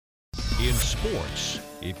In sports,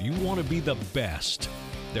 if you want to be the best,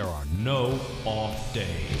 there are no off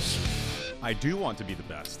days. I do want to be the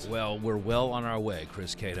best. Well, we're well on our way,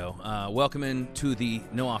 Chris Cato. Welcome into the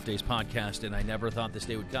No Off Days podcast, and I never thought this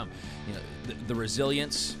day would come. You know, the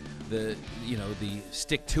resilience, the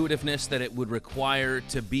stick-to-itiveness that it would require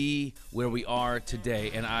to be where we are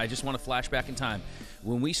today. And I just want to flash back in time.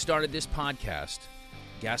 When we started this podcast,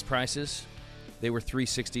 gas prices, they were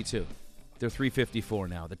 $3.62. They're $3.54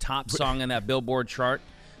 now. The top song on that Billboard chart,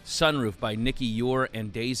 Sunroof by Nikki Ure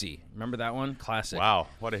and Daisy. Remember that one? Classic. Wow,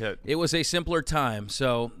 what a hit. It was a simpler time.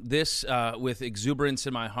 So this, with exuberance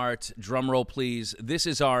in my heart, drum roll please, this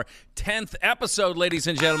is our 10th episode, ladies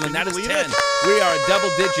and gentlemen. That is 10. We are at double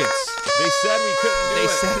digits. They said we couldn't do it. They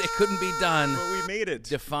said it couldn't be done. But we made it.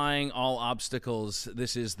 Defying all obstacles.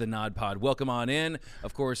 This is the Nod Pod. Welcome on in.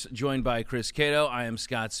 Of course, joined by Chris Cato. I am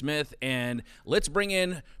Scott Smith. And let's bring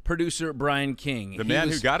in producer Brian King. The man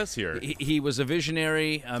who got us here. He was a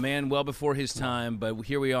visionary, a man well before his time, but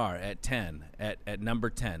here we are at 10, at number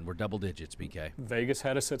 10. We're double digits, BK. Vegas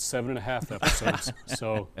had us at 7.5 episodes.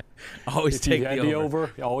 So always if take you had the the over.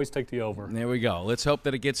 over, you always take the over. There we go. Let's hope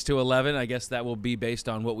that it gets to 11. I guess that will be based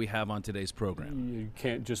on what we have on today's program. You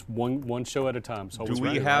can't just one show at a time. So Do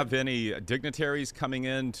we have any dignitaries coming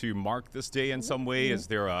in to mark this day in some way? Is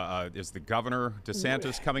there is the governor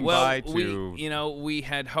DeSantis coming by to? We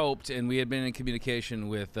had hoped, and we had been in communication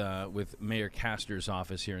with Mayor Castor's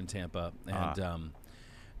office here in Tampa, and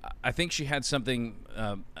I think she had something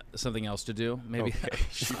else to do, maybe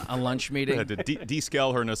a lunch meeting. Had to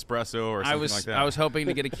descale her Nespresso or something like that. I was hoping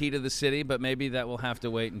to get a key to the city, but maybe that will have to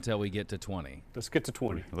wait until we get to 20. Let's get to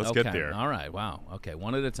 20. Let's get there. All right. Wow. Okay.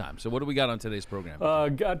 One at a time. So what do we got on today's program?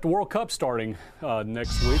 Got the World Cup starting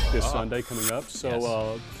next week, this Sunday coming up.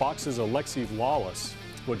 So Fox's Alexi Lalas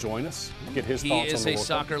will join us, get his thoughts on the World Cup. He is a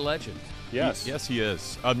soccer legend. Yes. Yes, he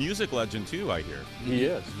is. A music legend, too, I hear. He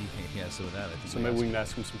is. Yeah, so that. So maybe we can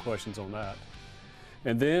ask him some questions on that.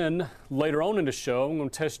 And then later on in the show, I'm going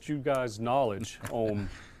to test you guys' knowledge on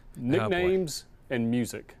nicknames and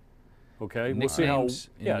music. Okay? We'll see how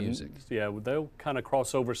music. Yeah, they'll kind of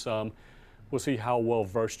cross over some. We'll see how well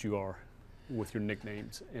versed you are with your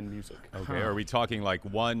nicknames and music. Okay. Are we talking like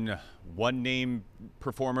one name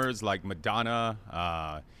performers like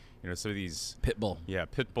Madonna? Some of these Pitbull. Yeah,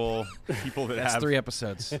 Pitbull people that That's have 3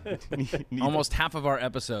 episodes. Almost half of our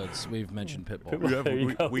episodes we've mentioned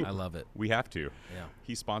Pitbull. I love it. We have to. Yeah.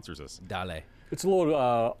 He sponsors us. Dale. It's a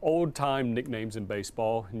little old-time nicknames in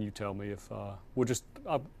baseball, and you tell me if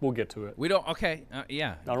we'll get to it. We don't. Okay.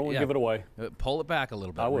 Yeah. I don't want to give it away. Pull it back a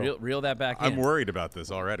little bit. I will. Reel that back in. I'm worried about this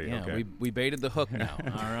already. Yeah, okay. we baited the hook now.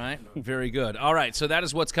 All right. Very good. All right. So that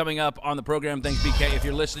is what's coming up on the program. Thanks, BK. If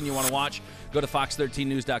you're listening, you want to watch, go to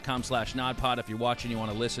fox13news.com/nodpod. If you're watching, you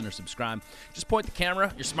want to listen or subscribe, just point the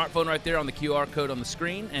camera, your smartphone right there on the QR code on the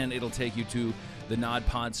screen, and it'll take you to the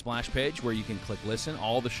NodPod splash page where you can click listen.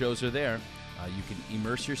 All the shows are there. You can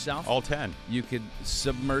immerse yourself. All 10. You could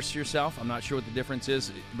submerse yourself. I'm not sure what the difference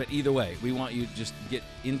is, but either way, we want you to just get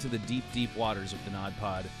into the deep, deep waters of the Nod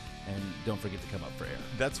Pod, and don't forget to come up for air.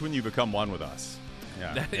 That's when you become one with us.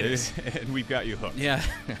 Yeah. That is. And we've got you hooked. Yeah.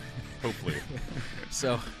 Hopefully.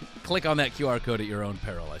 So click on that QR code at your own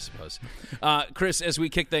peril, I suppose. Chris, as we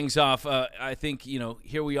kick things off, I think,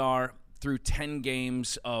 here we are through 10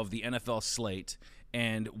 games of the NFL slate,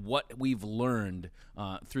 and what we've learned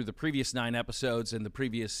through the previous 9 episodes and the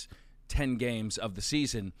previous 10 games of the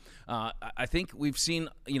season, I think we've seen,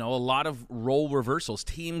 a lot of role reversals.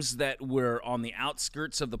 Teams that were on the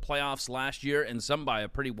outskirts of the playoffs last year, and some by a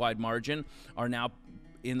pretty wide margin, are now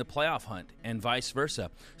in the playoff hunt, and vice versa.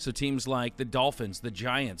 So teams like the Dolphins, the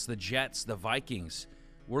Giants, the Jets, the Vikings,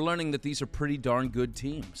 we're learning that these are pretty darn good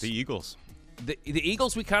teams. The Eagles. The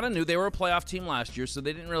Eagles, we kind of knew they were a playoff team last year, so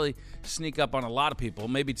they didn't really sneak up on a lot of people,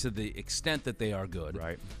 maybe to the extent that they are good.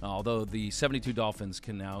 Right. Although the 72 Dolphins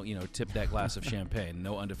can now, tip that glass of champagne.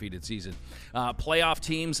 No undefeated season. Playoff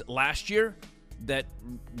teams last year that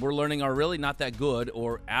we're learning are really not that good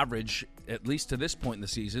or average, at least to this point in the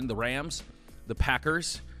season. The Rams, the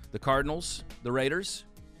Packers, the Cardinals, the Raiders.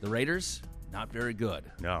 The Raiders, not very good.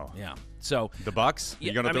 No. Yeah. So the Bucks?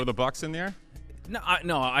 You going to throw the Bucks in there?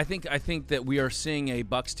 No, I think that we are seeing a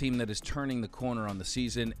Bucs team that is turning the corner on the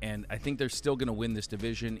season, and I think they're still going to win this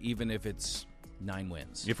division, even if it's 9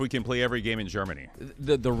 wins. If we can play every game in Germany.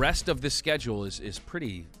 The rest of this schedule is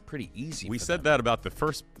pretty easy. We said that about the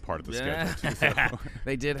first part of the schedule, too. So.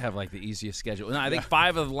 They did have the easiest schedule. And I think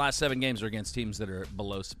 5 of the last 7 games are against teams that are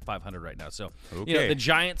below 500 right now. So, the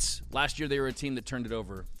Giants, last year they were a team that turned it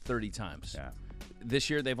over 30 times. Yeah. This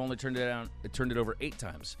year they've only turned it over 8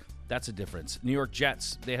 times. That's a difference. New York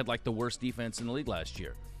Jets, they had the worst defense in the league last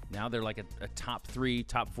year. Now they're like a top 3,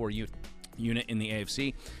 top 4 unit in the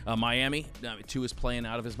AFC. Miami, Tua is playing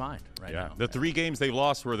out of his mind right now. The 3 games they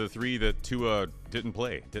lost were the 3 that Tua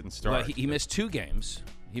didn't start. Well, he missed 2 games.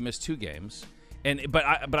 But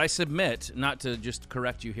I submit, not to just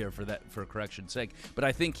correct you here for correction's sake, but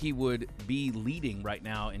I think he would be leading right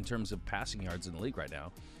now in terms of passing yards in the league right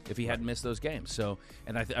now if he hadn't missed those games. So,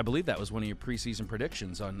 and I believe that was one of your preseason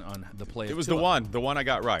predictions on the play. It was Tua. the one I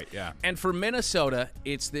got right. Yeah. And for Minnesota,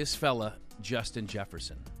 it's this fella Justin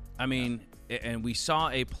Jefferson. I mean, and we saw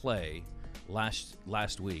a play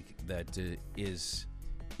last week that is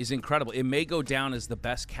incredible. It may go down as the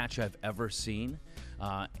best catch I've ever seen.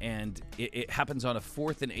 And it happens on a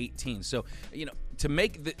 4th and 18. So, to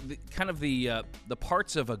make the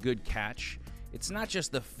parts of a good catch, it's not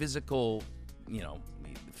just the physical,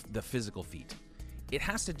 the physical feat. It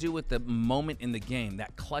has to do with the moment in the game,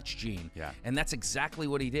 that clutch gene. Yeah. And that's exactly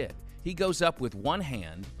what he did. He goes up with one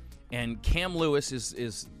hand, and Cam Lewis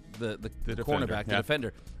is the cornerback, the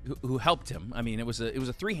defender, who helped him. I mean, it was a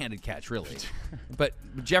 3-handed catch, really. But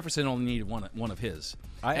Jefferson only needed one of his.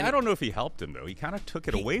 I don't know if he helped him, though. He kind of took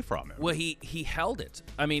it away from him. Well, he held it.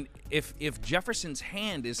 I mean, if Jefferson's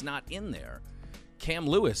hand is not in there, Cam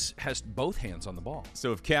Lewis has both hands on the ball.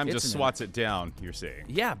 So if Cam just swats it down, you're saying?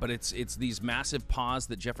 Yeah, but it's these massive paws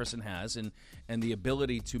that Jefferson has and the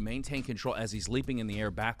ability to maintain control as he's leaping in the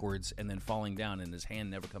air backwards and then falling down, and his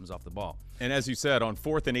hand never comes off the ball. And as you said, on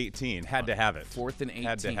 4th and 18, had to have it. 4th and 18.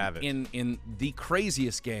 Had to have it. In the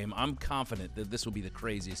craziest game, I'm confident that this will be the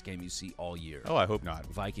craziest game you see all year. Oh, I hope not.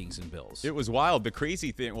 Vikings and Bills. It was wild. The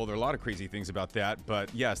crazy thing, well, there are a lot of crazy things about that,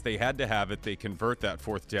 but yes, they had to have it. They convert that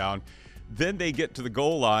 4th down. Then they get to the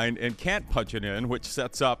goal line and can't punch it in, which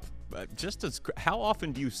sets up how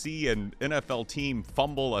often do you see an NFL team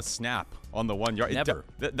fumble a snap on the 1 yard? Never.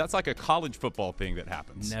 That's like a college football thing that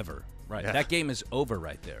happens. Never. Right. Yeah. That game is over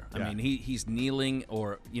right there. Yeah. I mean, he's kneeling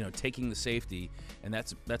or taking the safety, and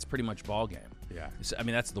that's pretty much ball game. Yeah. I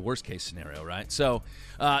mean, that's the worst case scenario, right? So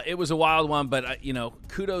it was a wild one, but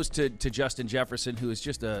kudos to Justin Jefferson, who is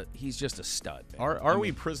he's just a stud. Man. Are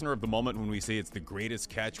we prisoner of the moment when we say it's the greatest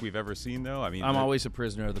catch we've ever seen, though? I mean, I'm always a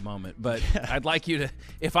prisoner of the moment, but I'd like you to,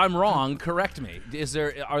 if I'm wrong, correct me.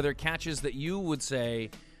 Are there catches that you would say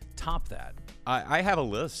top that? I have a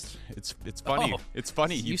list. It's funny. Oh, it's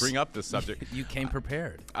funny you bring up this subject. You came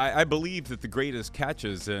prepared. I believe that the greatest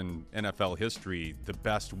catches in NFL history, the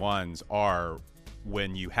best ones, are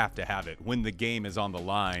when you have to have it, when the game is on the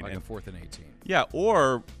line. Like and a 4th and 18. Yeah,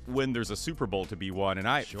 or when there's a Super Bowl to be won.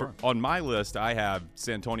 And Sure. on my list, I have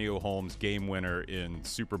Santonio Holmes' game winner in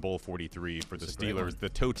Super Bowl 43 for the Steelers. The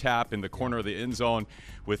toe tap in the corner of the end zone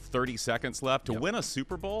with 30 seconds left. To win a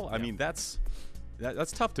Super Bowl, I mean, that's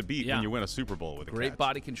tough to beat when you win a Super Bowl with a great catch.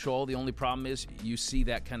 body control. The only problem is you see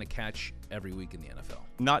that kind of catch every week in the NFL.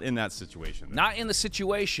 Not in that situation. Though. Not in the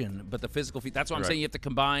situation, but the physical feat. That's why I'm saying you have to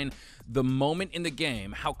combine the moment in the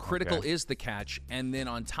game, how critical is the catch, and then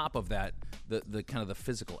on top of that, the kind of the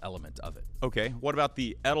physical element of it. Okay. What about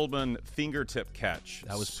the Edelman fingertip catch?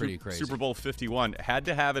 That was pretty crazy. Super Bowl 51. Had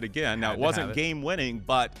to have it again. Now, it wasn't game winning,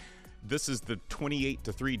 but this is the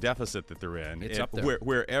 28-3 deficit that they're in. It's up there.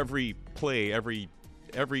 Where every play,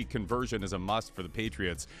 every conversion is a must for the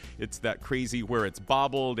Patriots. It's that crazy where it's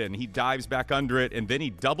bobbled and he dives back under it and then he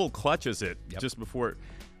double clutches it just before.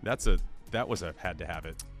 That was a had to have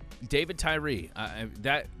it. David Tyree,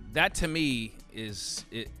 that to me is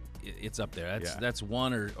it's up there. That's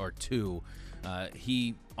one or two.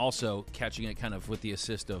 He also catching it kind of with the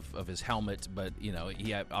assist of his helmet, but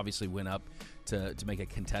he obviously went up to make a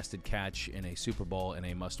contested catch in a Super Bowl in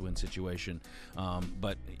a must-win situation.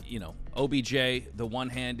 But OBJ, the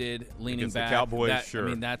one-handed leaning against back, the Cowboys, sure. I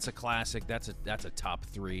mean, that's a classic. That's a top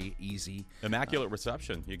 3 easy. Immaculate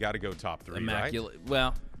reception. You got to go top 3. Immaculate. Right?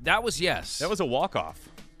 Well, that was that was a walk-off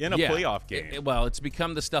in a playoff game. It's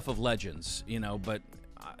become the stuff of legends, But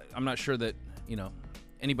I'm not sure that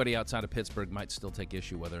anybody outside of Pittsburgh might still take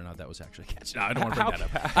issue whether or not that was actually a catch. No, I don't want to bring that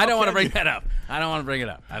up. I don't want to bring that up. I don't want to bring it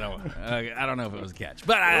up. I don't know if it was a catch,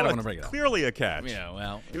 but I don't want to bring it up. Clearly a catch. Yeah,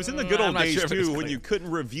 well, it was in the good old days too when clear. you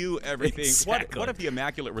couldn't review everything. Exactly. What if the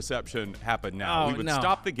immaculate reception happened now? We would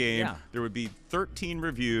stop the game. Yeah. There would be 13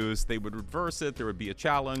 reviews. They would reverse it. There would be a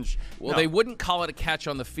challenge. Well, they wouldn't call it a catch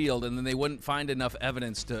on the field, and then they wouldn't find enough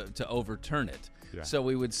evidence to overturn it. Yeah. So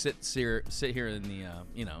we would sit here in the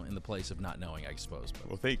in the place of not knowing, I suppose. But,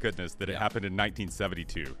 Well, thank goodness that it happened in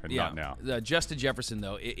 1972 and not now. Justin Jefferson,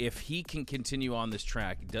 though, if he can continue on this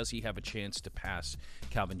track, does he have a chance to pass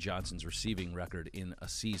Calvin Johnson's receiving record in a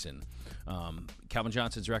season? Calvin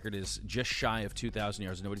Johnson's record is just shy of 2,000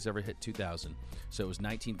 yards. Nobody's ever hit 2,000. So it was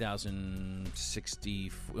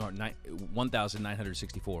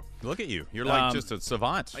 1,964. Look at you. You're like just a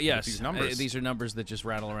savant with Yes, these numbers. These are numbers that just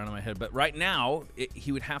rattle around in my head. But right now,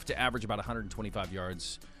 he would have to average about 125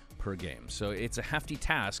 yards per game. So it's a hefty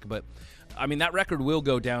task. But, I mean, that record will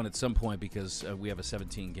go down at some point because we have a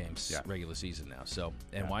 17-game regular season now. So,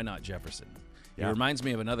 and why not Jefferson? He reminds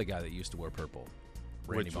me of another guy that used to wear purple.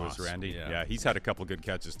 Randy Which was Moss. Randy. Yeah, he's had a couple good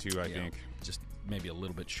catches too, I think. Just maybe a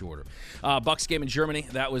little bit shorter. Bucks game in Germany.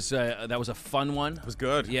 That was a fun one. It was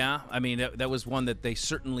good. Yeah, I mean that was one that they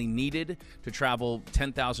certainly needed to travel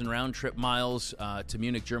 10,000 round trip miles to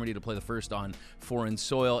Munich, Germany, to play the first on foreign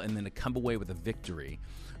soil, and then to come away with a victory.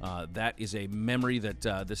 That is a memory that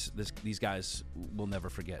these guys will never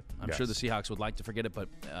forget. I'm sure the Seahawks would like to forget it, but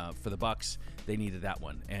for the Bucks, they needed that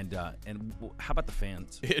one. And how about the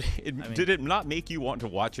fans? Did it not make you want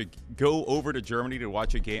to go over to Germany to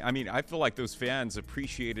watch a game? I mean, I feel like those fans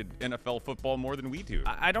appreciated NFL football more than we do.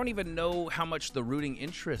 I don't even know how much the rooting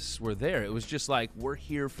interests were there. It was just like, we're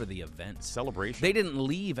here for the event. Celebration. They didn't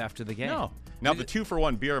leave after the game. No. Now, the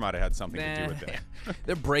 2-for-1 beer might have had something to do with that.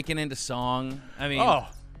 They're breaking into song. I mean... Oh.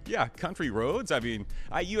 Yeah, country roads. I mean,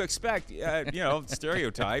 you expect,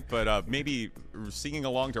 stereotype, but maybe singing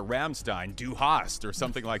along to Rammstein, Du Hast, or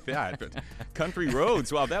something like that. But country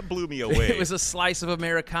roads, wow, that blew me away. It was a slice of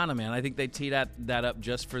Americana, man. I think they teed that up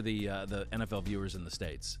just for the NFL viewers in the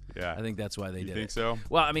States. Yeah. I think that's why they did it. You think so?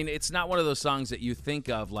 Well, I mean, it's not one of those songs that you think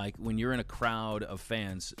of like when you're in a crowd of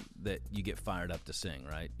fans that you get fired up to sing,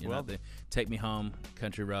 right? You know, they Take Me Home,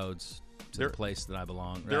 Country Roads, to the place that I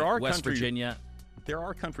belong. There right? are West Virginia. There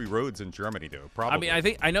are country roads in Germany, though. Probably. I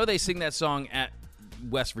mean, I know they sing that song at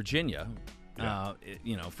West Virginia,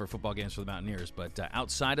 for football games for the Mountaineers. But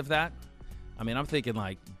outside of that, I mean, I'm thinking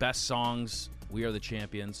like best songs. We Are the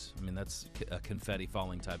Champions. I mean, that's a confetti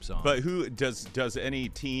falling type song. But who does any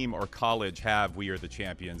team or college have We Are the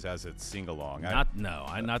Champions as its sing along? Not that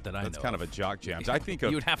I know. That's kind of a jock jam. I think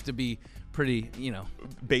you would have to be pretty,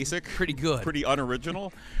 basic, pretty good, pretty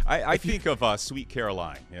unoriginal. I think of Sweet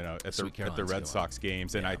Caroline, at the Red Sox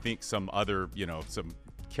games, and I think some other, some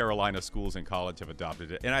Carolina schools and college have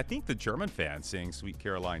adopted it, and I think the German fans sing Sweet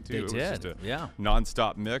Caroline too. They it was did. just a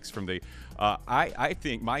nonstop mix from the. I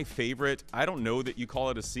think my favorite. I don't know that you call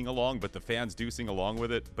it a sing along, but the fans do sing along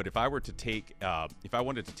with it. But if I wanted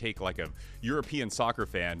to take like a European soccer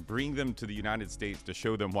fan, bring them to the United States to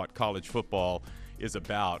show them what college football is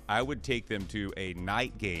about, I would take them to a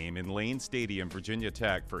night game in Lane Stadium, Virginia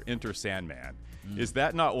Tech, for Enter Sandman. Is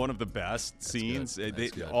that not one of the best scenes?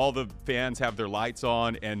 All the fans have their lights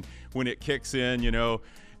on, and when it kicks in,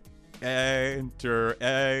 enter,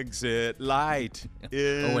 exit, light,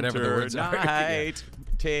 enter, whatever the words night,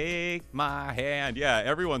 take my hand. Yeah,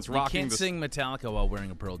 everyone's rocking. You can't sing Metallica while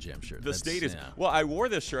wearing a Pearl Jam shirt. The state is. Well, I wore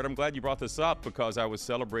this shirt. I'm glad you brought this up because I was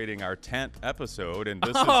celebrating our 10th episode, and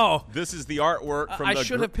this is the artwork from I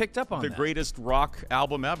should have picked up on the that. greatest rock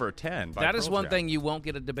album ever, 10. By That is Pearl one Jam. thing you won't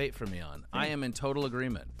get a debate from me on. I am in total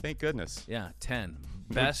agreement. Thank goodness. Yeah, 10.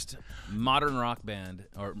 Best modern rock band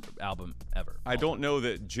or album ever. I don't know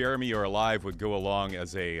that Jeremy or Alive would go along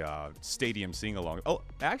as a stadium sing-along. Oh,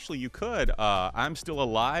 actually, you could. I'm Still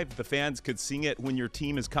Alive. The fans could sing it when your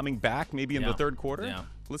team is coming back, maybe in the third quarter. Yeah.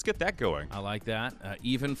 Let's get that going. I like that.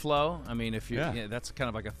 Even Flow. I mean, if you that's kind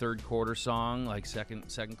of like a third quarter song, like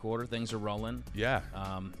second quarter, things are rolling. Yeah.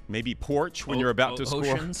 Maybe Porch when you're about to score.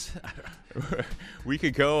 Oceans. We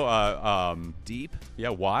could go Deep. Yeah,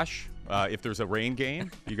 Wash. If there's a rain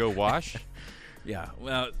game, you go Wash. Yeah,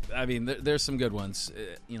 well, I mean, there's some good ones.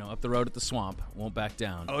 Up the road at the swamp, won't back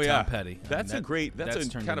down. Oh yeah, Tom Petty. That's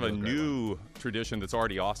kind of a new tradition that's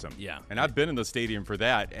already awesome. Yeah, and I've been in the stadium for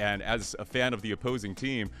that. And as a fan of the opposing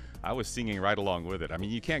team, I was singing right along with it. I mean,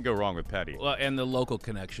 you can't go wrong with Petty. Well, and the local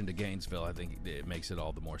connection to Gainesville, I think it makes it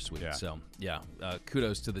all the more sweet. Yeah. So,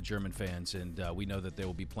 kudos to the German fans, and we know that they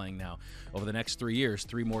will be playing now over the next 3 years,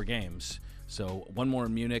 3 more games. So 1 more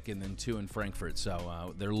in Munich and then 2 in Frankfurt.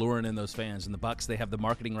 So they're luring in those fans. And the Bucs, they have the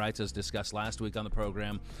marketing rights as discussed last week on the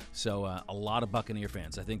program. So a lot of Buccaneer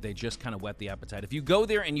fans. I think they just kind of whet the appetite. If you go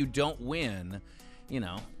there and you don't win, you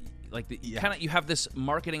have this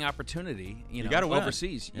marketing opportunity. You gotta win.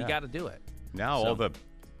 overseas. You got to do it. Now all the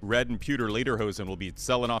Red and Pewter Lederhosen will be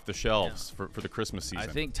selling off the shelves for the Christmas season.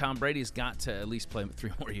 I think Tom Brady's got to at least play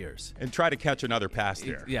 3 more years. And try to catch another pass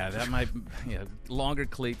there. Yeah, that might longer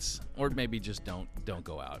cleats, or maybe just don't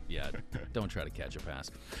go out. Yeah, don't try to catch a pass.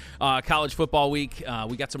 College football week,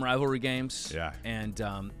 we got some rivalry games. Yeah. And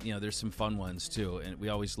there's some fun ones too. And we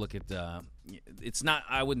always look at it's not,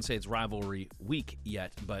 I wouldn't say it's rivalry week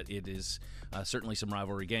yet, but it is certainly some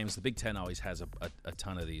rivalry games. The Big Ten always has a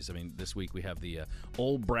ton of these. I mean, this week we have the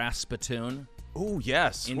Old Brass Spitoon. Oh,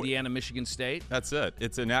 yes. Indiana, Michigan State. That's it.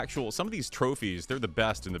 It's an actual, some of these trophies, they're the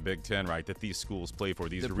best in the Big Ten, right, that these schools play for,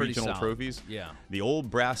 these regional trophies. Yeah. The Old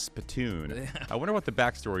Brass Spitoon. I wonder what the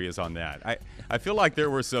backstory is on that. I feel like there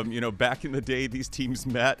were some, back in the day, these teams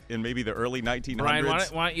met in maybe the early 1900s. Brian,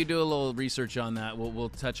 why don't you do a little research on that? We'll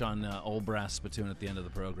touch on Old Brass Spitoon at the end of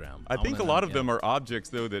the program. I think a lot of them are objects,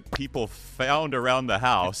 though, that people found around the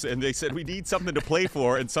house, and they said, we need something to play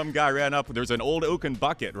for, and some guy ran up. There's an old oaken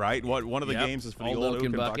bucket, right? One of the games is for the old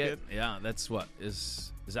oaken bucket. Yeah, that's what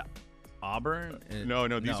is that Auburn? No,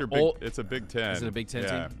 these are big. It's a Big Ten. Is it a Big Ten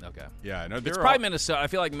team? Okay. Yeah, no, it's probably Minnesota. I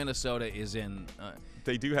feel like Minnesota is in.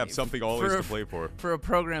 They do have something always to play for. For a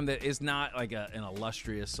program that is not like an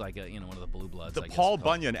illustrious, like one of the blue bloods. The Paul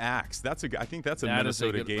Bunyan axe. I think that's a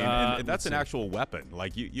Minnesota game, and that's an actual weapon.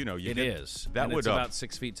 Like it is. That and would it's about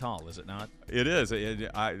 6 feet tall, is it not? It is.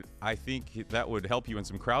 I think that would help you in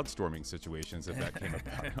some crowd storming situations if that came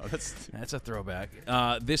about. That's a throwback.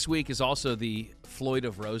 This week is also the Floyd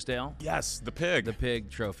of Rosedale. Yes, the pig. The pig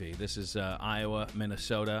trophy. This is Iowa,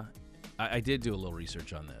 Minnesota. I did do a little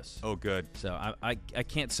research on this. Oh, good. So I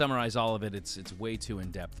can't summarize all of it. It's way too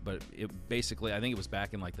in depth. But it basically, I think it was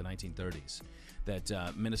back in like the 1930s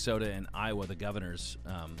that Minnesota and Iowa, the governors,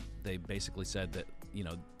 they basically said that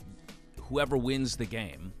whoever wins the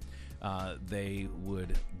game, they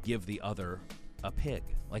would give the other a pig,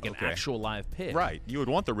 like an actual live pig. Right. You would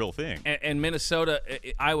want the real thing. And Minnesota,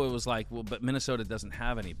 Iowa was like, well, but Minnesota doesn't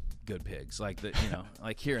have any good pigs, like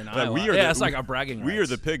like here in Iowa. It's like our bragging rights. We are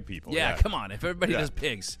the pig people. Yeah, come on. If everybody does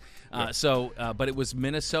pigs, but it was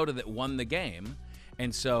Minnesota that won the game.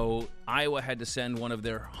 And so Iowa had to send one of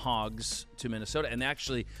their hogs to Minnesota, and they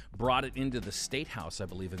actually brought it into the State House, I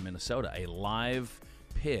believe, in Minnesota, a live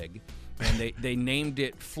pig. And they named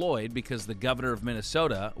it Floyd because the governor of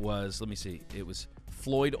Minnesota was, it was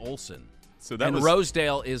Floyd Olson. So that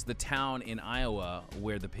Rosedale is the town in Iowa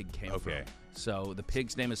where the pig came from. So the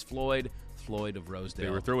pig's name is Floyd of Rosedale.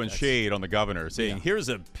 They were throwing shade on the governor, saying, here's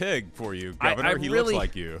a pig for you, governor. He looks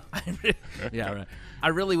like you. Yeah, right. I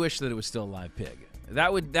really wish that it was still a live pig.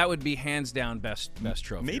 That would be hands down best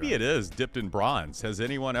trophy. Maybe it is dipped in bronze. Has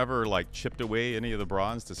anyone ever chipped away any of the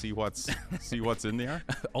bronze to see what's in there?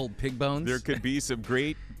 Old pig bones. There could be some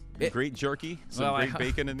great jerky, great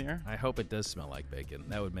bacon in there. I hope it does smell like bacon.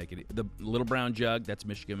 That would make it. The Little Brown Jug, that's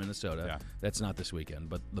Michigan, Minnesota. Yeah. That's not this weekend.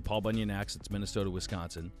 But the Paul Bunyan Axe, it's Minnesota,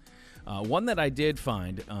 Wisconsin. One that I did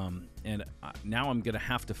find, and now I'm going to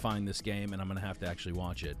have to find this game, and I'm going to have to actually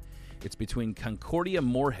watch it. It's between Concordia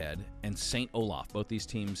Moorhead and St. Olaf, both these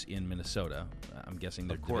teams in Minnesota. I'm guessing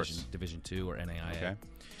they're Division II or NAIA.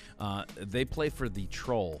 Okay. They play for the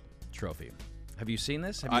Troll Trophy. Have you seen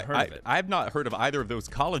this? Have you heard of it? I've not heard of either of those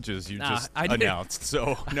colleges you just announced.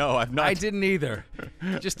 So, no, I've not. I didn't either.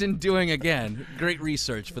 Just in doing, again, great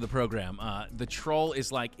research for the program. The Troll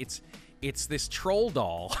is it's this troll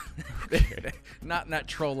doll. not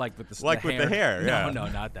troll like with the with the hair. No,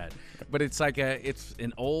 not that. But it's it's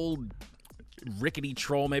an old rickety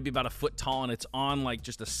troll, maybe about a foot tall, and it's on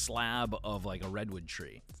just a slab of a redwood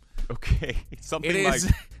tree. Okay,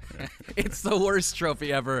 It's the worst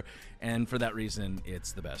trophy ever, and for that reason,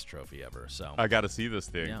 it's the best trophy ever. So I got to see this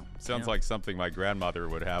thing. Yeah, Sounds like something my grandmother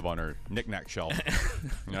would have on her knick-knack shelf.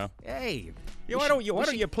 Hey, why don't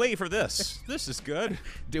you play for this? This is good.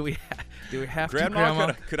 Do we have Grandma, to,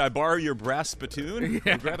 Grandma? Could I borrow your brass spittoon?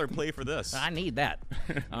 I'd rather play for this. I need that.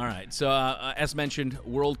 All right. So as mentioned,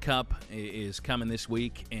 World Cup is coming this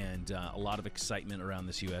week, and a lot of excitement around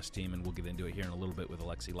this U.S. team, and we'll get into it here in a little bit with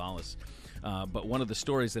Alexi Lalas. But one of the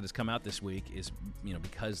stories that has come out this week is,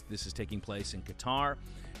 because this is taking place in Qatar,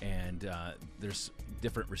 and there's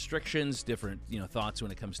different restrictions, different thoughts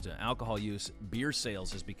when it comes to alcohol use. Beer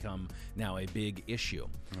sales has become now a big issue.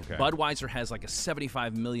 Okay. Budweiser has a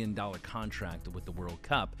 $75 million contract with the World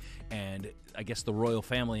Cup, and I guess the royal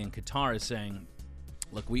family in Qatar is saying,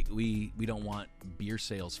 look, we don't want beer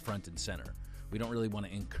sales front and center. We don't really want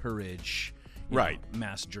to encourage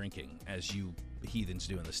mass drinking as you heathens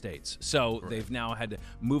do in the States. So they've now had to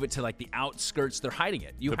move it to the outskirts. They're hiding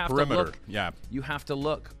it. You have perimeter. to look. Yeah. You have to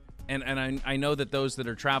look. And I know that those that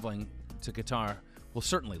are traveling to Qatar will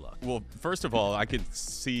certainly look. Well, first of all, I could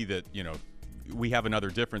see that, we have another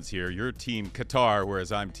difference here. You're Team Qatar,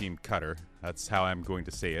 whereas I'm Team Qatar. That's how I'm going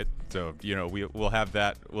to say it. So we'll have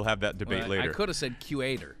that debate later. I could have said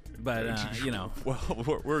Q8er, but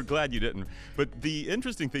Well, we're glad you didn't. But the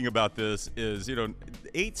interesting thing about this is, 8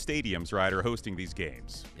 stadiums, right, are hosting these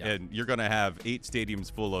games, and you're going to have 8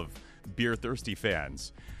 stadiums full of beer-thirsty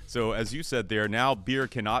fans. So as you said there, now beer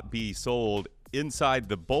cannot be sold inside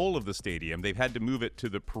the bowl of the stadium. They've had to move it to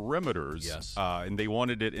the perimeters, and they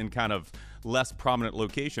wanted it in kind of less prominent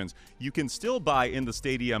locations. You can still buy in the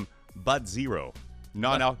stadium Bud Zero,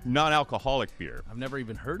 non-alcoholic beer. I've never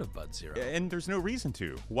even heard of Bud Zero. And there's no reason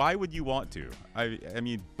to. Why would you want to? I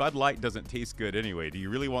mean, Bud Light doesn't taste good anyway. Do you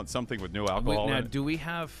really want something with no alcohol in it? Do we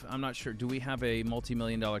have, I'm not sure, do we have a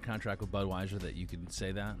multi-million-dollar contract with Budweiser that you can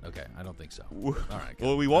say that? Okay, I don't think so. All right.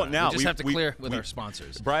 Well, we won't now. We just have to clear with our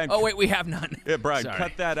sponsors. Brian, oh, wait, we have none. Yeah, Brian, Sorry.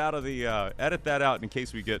 cut that out of the, edit that out in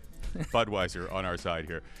case we get Budweiser on our side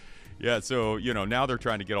here. Yeah, so, now they're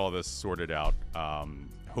trying to get all this sorted out.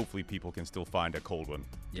 Hopefully people can still find a cold one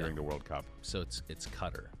during the World Cup. So it's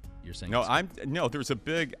Qatar. You're saying there's a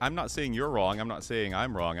big, I'm not saying you're wrong. I'm not saying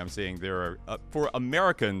I'm wrong. I'm saying there are, for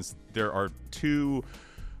Americans, there are 2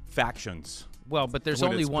 factions. Well, but there's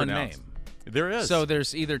only one name. There is. So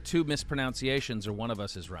there's either 2 mispronunciations or one of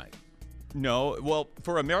us is right. No, well,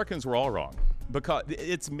 for Americans, we're all wrong. Because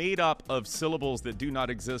it's made up of syllables that do not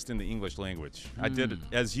exist in the English language.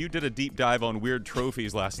 As you did a deep dive on weird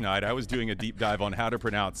trophies last night, I was doing a deep dive on how to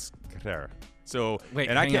pronounce Qatar. So wait,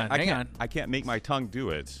 hang on. I can't make my tongue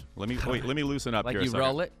do it. Let me loosen up like here. Like you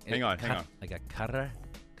roll it. Hang on. Like a Qatar.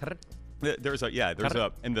 There's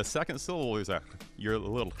and the second syllable is you're a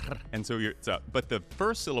little, and so but the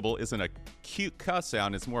first syllable isn't a cute cuss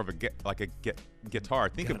sound. It's more of a guitar.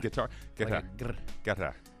 Think of guitar.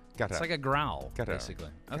 Guitar. It's like a growl, basically.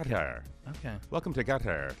 Okay. Qatar. Okay. Welcome to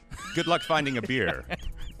Qatar. Good luck finding a beer.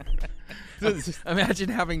 Imagine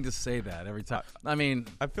having to say that every time. I mean,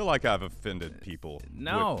 I feel like I've offended people.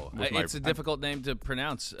 No, it's a difficult name to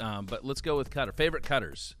pronounce. But let's go with Qatar. Favorite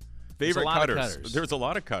cutters. Favorite cutters. There's a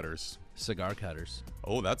lot of cutters. Cigar cutters.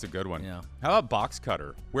 Oh, that's a good one. Yeah. How about box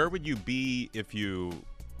cutter? Where would you be if you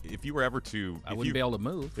were ever to... I wouldn't be able to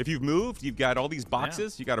move. If you've moved, you've got all these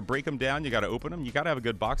boxes. You got to break them down. You got to open them. You got to have a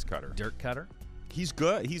good box cutter. Dirt cutter. He's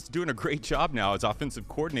good. He's doing a great job now as offensive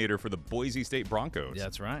coordinator for the Boise State Broncos. Yeah,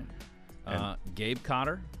 that's right. Gabe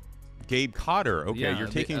Cotter. Gabe Cotter. Okay, you're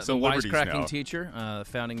taking some liberties now. The wisecracking teacher,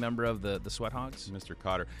 founding member of the Sweat Hogs. Mr.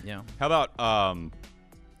 Cotter. Yeah. How about...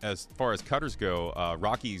 as far as cutters go,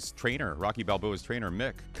 Rocky Balboa's trainer,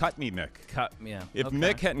 Mick, cut me, Mick. If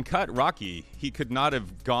Mick hadn't cut Rocky, he could not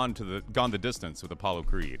have gone the distance with Apollo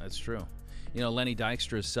Creed. That's true. Lenny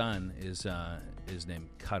Dykstra's son is named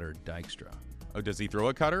Cutter Dykstra. Oh, does he throw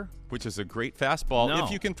a cutter? Which is a great fastball. No. If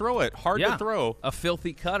you can throw it, hard to throw. A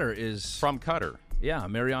filthy cutter is from Cutter. Yeah,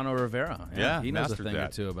 Mariano Rivera. Yeah, he knows a thing or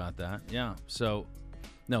two about that. Yeah, so.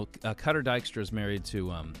 No, Cutter Dykstra is married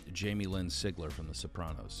to Jamie Lynn Sigler from The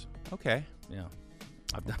Sopranos. Okay. Yeah.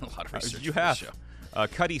 I've done a lot of research you for have. this show.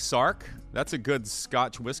 Cuddy Sark. That's a good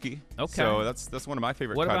Scotch whiskey. Okay. So that's one of my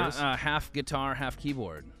favorite cutters. What about half guitar, half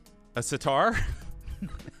keyboard? A sitar?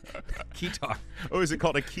 Keytar. Oh, is it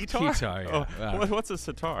called a keytar? Keytar, yeah. Oh, Wow. What's a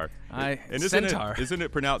sitar? Centaur. Isn't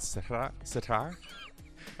it pronounced sitar?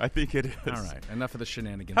 I think it is. All right. Enough of the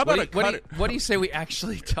shenanigans. How about what do you say we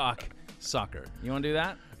actually talk soccer? You want to do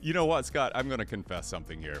that? You know what, Scott? I'm going to confess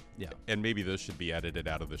something here. Yeah. And maybe this should be edited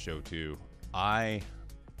out of the show, too. I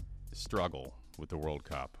struggle with the World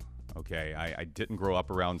Cup. Okay? I didn't grow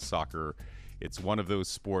up around soccer. It's one of those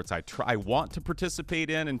sports I want to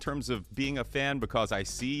participate in terms of being a fan because I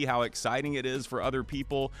see how exciting it is for other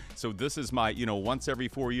people. So this is my, once every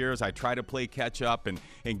 4 years, I try to play catch up and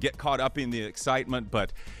get caught up in the excitement.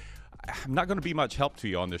 But I'm not going to be much help to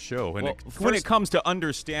you on this show. And when it comes to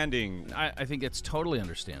understanding... I think it's totally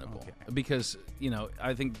understandable because,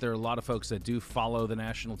 I think there are a lot of folks that do follow the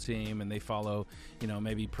national team and they follow,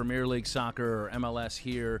 maybe Premier League soccer or MLS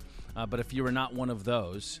here. But if you were not one of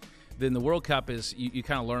those, then the World Cup is, you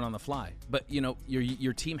kind of learn on the fly. But,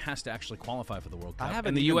 your team has to actually qualify for the World Cup.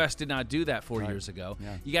 And the U.S. did not do that 4 years ago.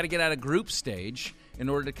 Yeah. You got to get out of group stage in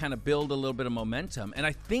order to kind of build a little bit of momentum. And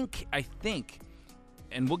I think...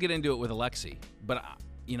 and we'll get into it with Alexi, but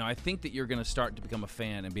I think that you're going to start to become a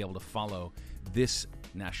fan and be able to follow this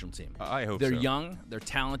national team. I hope they're young, they're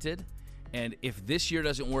talented, and if this year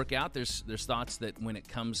doesn't work out, there's thoughts that when it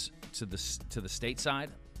comes to the stateside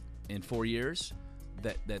in 4 years,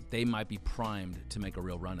 that they might be primed to make a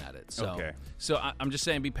real run at it. So, Okay. so I'm just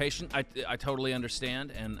saying, be patient. I totally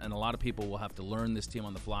understand, and a lot of people will have to learn this team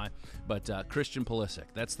on the fly. But Christian Pulisic,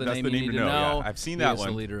 that's the name you need to know. Yeah. I've seen that He is one.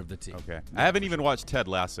 the leader of the team. Okay. I haven't even watched Ted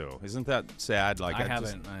Lasso. Isn't that sad? Like I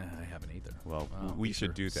haven't either. Well, we these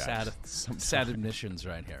should are do that. Sad admissions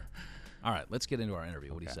right here. All right, let's get into our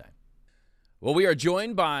interview. What do you say? Well, we are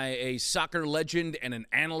joined by a soccer legend and an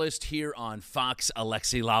analyst here on Fox.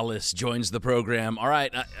 Alexi Lalas joins the program. All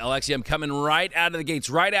right, Alexi, I'm coming right out of the gates,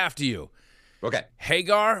 right after you. Okay.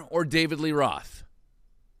 Hagar or David Lee Roth?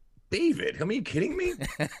 David, are you kidding me?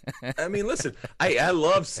 I mean, listen, I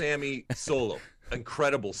love Sammy solo.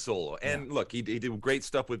 Incredible solo. And look, he did great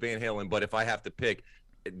stuff with Van Halen, but if I have to pick,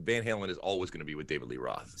 Van Halen is always going to be with David Lee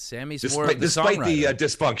Roth. Sammy's more of the despite songwriter. the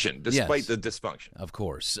dysfunction. Despite Yes. the dysfunction. Of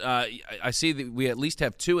course. I see that we at least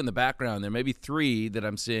have two in the background. There may be three that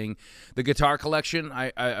I'm seeing. The guitar collection,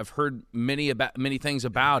 I've heard many things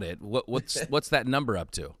about it. What's that number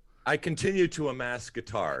up to? I continue to amass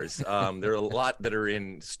guitars. There are a lot that are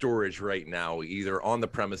in storage right now, either on the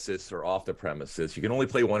premises or off the premises. You can only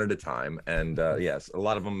play one at a time, and yes, a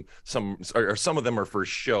lot of them, some of them are for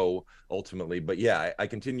show ultimately. But yeah, I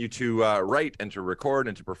continue to write and to record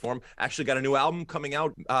and to perform. Actually, got a new album coming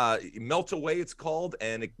out, "Melt Away" it's called,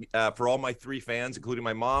 and for all my 3 fans, including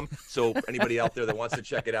my mom. So anybody out there that wants to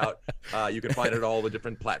check it out, you can find it on all the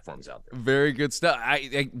different platforms out there. Very good stuff.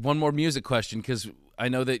 One more music question, because I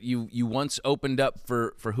know that you once opened up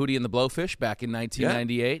for Hootie and the Blowfish back in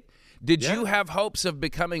 1998. Yeah. Did you have hopes of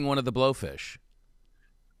becoming one of the Blowfish?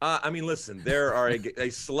 I mean, listen, there are a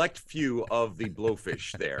select few of the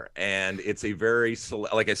Blowfish there, and it's a very,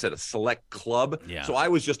 like I said, a select club. Yeah. So I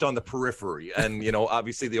was just on the periphery, and,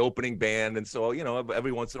 obviously the opening band. And so,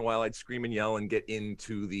 every once in a while I'd scream and yell and get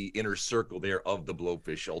into the inner circle there of the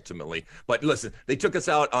Blowfish ultimately. But listen, they took us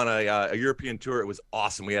out on a European tour. It was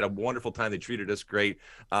awesome. We had a wonderful time. They treated us great.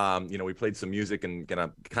 We played some music and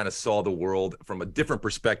kind of saw the world from a different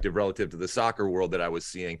perspective relative to the soccer world that I was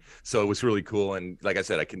seeing. So it was really cool. And like I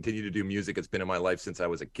said, I continue to do music. It's been in my life since I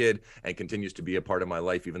was a kid and continues to be a part of my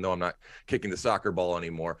life, even though I'm not kicking the soccer ball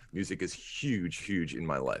anymore. Music is huge in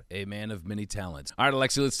my life. A man of many talents. All right,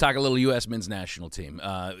 Alexi, let's talk a little U.S. men's national team.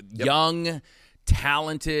 Young,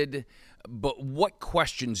 talented, but what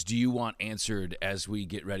questions do you want answered as we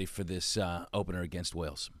get ready for this opener against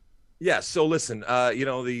Wales? Yeah, so listen,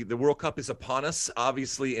 the World Cup is upon us,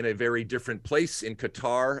 obviously in a very different place in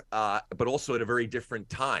Qatar, but also at a very different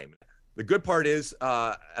time. The good part is,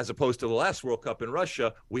 as opposed to the last World Cup in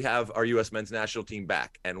Russia, we have our U.S. men's national team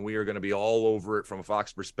back, and we are going to be all over it from a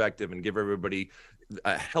Fox perspective and give everybody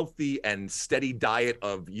a healthy and steady diet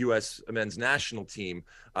of U.S. men's national team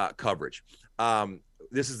coverage.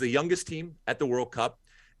 This is the youngest team at the World Cup.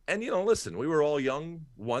 And, listen, we were all young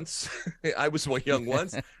once. I was young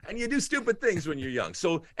once. And you do stupid things when you're young.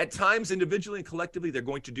 So at times, individually and collectively, they're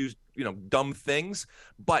going to do, dumb things.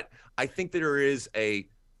 But I think that there is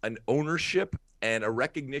an ownership and a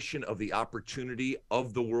recognition of the opportunity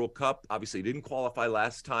of the World Cup. Obviously, it didn't qualify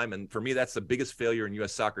last time. And for me, that's the biggest failure in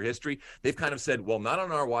U.S. soccer history. They've kind of said, well, not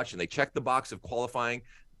on our watch. And they checked the box of qualifying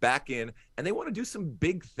back in. And they want to do some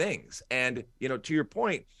big things. And, to your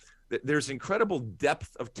point, there's incredible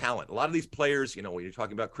depth of talent. A lot of these players, when you're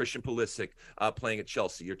talking about Christian Pulisic playing at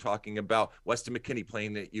Chelsea, you're talking about Weston McKennie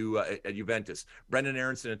playing at Juventus, Brendan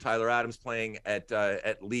Aronson and Tyler Adams playing at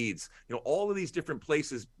Leeds. All of these different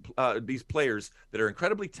places, these players that are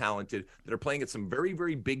incredibly talented, that are playing at some very,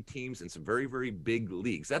 very big teams and some very, very big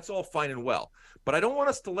leagues. That's all fine and well. But I don't want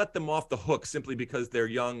us to let them off the hook simply because they're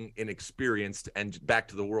young, inexperienced, and back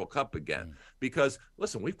to the World Cup again. Because,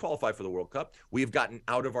 listen, we've qualified for the World Cup. We've gotten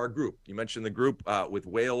out of our group. You mentioned the group with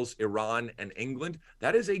Wales, Iran, and England.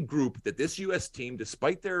 That is a group that this U.S. team,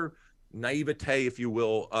 despite their naivete, if you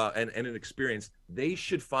will, and inexperience, they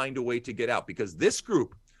should find a way to get out. Because this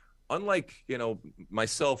group, unlike,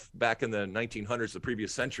 myself back in the 1900s, the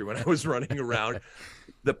previous century when I was running around,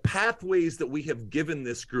 the pathways that we have given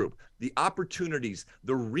this group, the opportunities,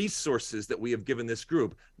 the resources that we have given this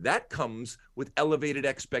group, that comes with elevated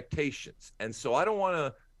expectations. And so I don't want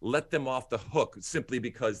to let them off the hook simply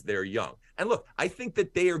because they're young. And look, I think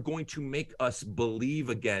that they are going to make us believe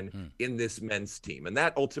again in this men's team. And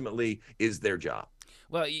that ultimately is their job.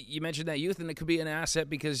 Well, you mentioned that youth, and it could be an asset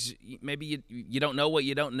because maybe you don't know what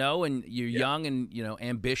you don't know, and you're young and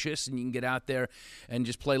ambitious, and you can get out there and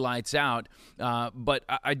just play lights out. But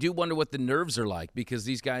I do wonder what the nerves are like, because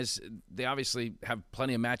these guys, they obviously have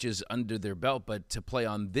plenty of matches under their belt, but to play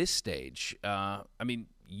on this stage,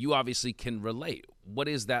 you obviously can relate. What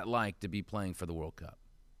is that like to be playing for the World Cup?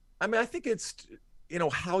 I think it's,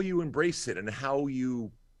 how you embrace it and how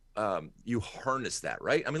you you harness that,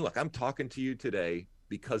 right? I mean, look, I'm talking to you today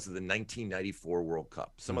because of the 1994 World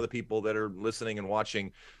Cup. Some of the people that are listening and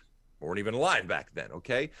watching weren't even alive back then,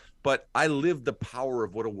 okay? But I lived the power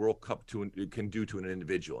of what a World Cup can do to an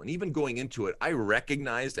individual. And even going into it, I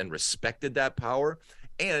recognized and respected that power.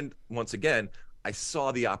 And once again, I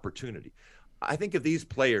saw the opportunity. I think if these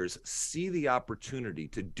players see the opportunity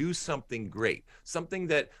to do something great, something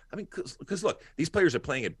that, I mean, because look, these players are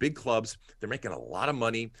playing at big clubs. They're making a lot of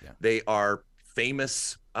money. Yeah. They are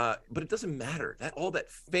famous, but it doesn't matter. That all that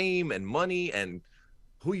fame and money and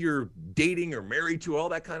who you're dating or married to, all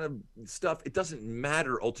that kind of stuff, it doesn't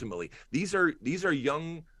matter ultimately. These are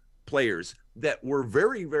young players that were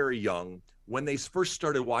very, very young when they first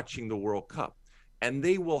started watching the World Cup. And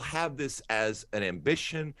they will have this as an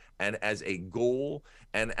ambition and as a goal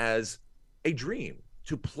and as a dream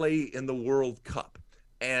to play in the World Cup.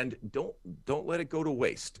 And don't let it go to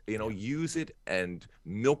waste. You know, use it and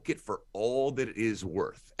milk it for all that it is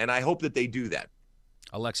worth. And I hope that they do that.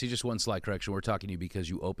 Alexi, just one slight correction. We're talking to you because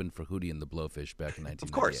you opened for Hootie and the Blowfish back in 1998.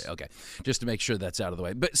 Of course. Okay, just to make sure that's out of the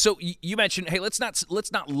way. But so you mentioned, hey, let's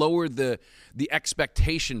not lower the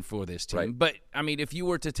expectation for this team. Right. But I mean, if you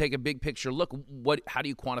were to take a big picture look, how do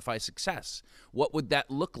you quantify success? What would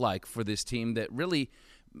that look like for this team that really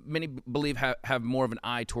many believe have more of an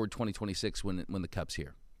eye toward 2026 when the Cup's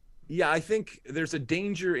here? Yeah, I think there's a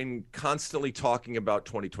danger in constantly talking about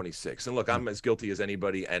 2026. And look, I'm as guilty as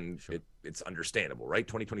anybody, and it's understandable, right?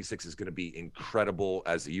 2026 is going to be incredible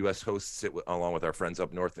as the U.S. hosts it along with our friends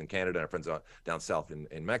up north in Canada and our friends down south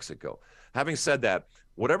in Mexico. Having said that,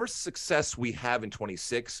 whatever success we have in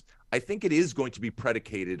 26, I think it is going to be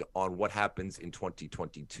predicated on what happens in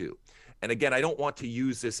 2022. And again, I don't want to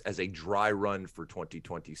use this as a dry run for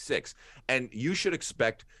 2026. And you should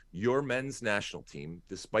expect your men's national team,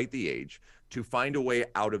 despite the age, to find a way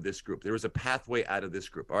out of this group. There is a pathway out of this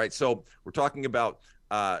group. All right, so we're talking about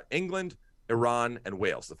England, Iran, and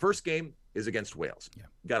Wales. The first game is against Wales. Yeah.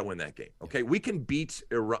 Got to win that game. Okay, we can beat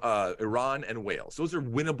Iran and Wales. Those are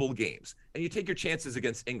winnable games. And you take your chances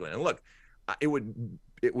against England. And look, it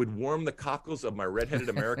would warm the cockles of my redheaded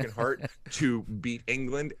American heart to beat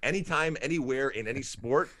England anytime, anywhere, in any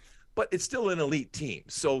sport. But it's still an elite team,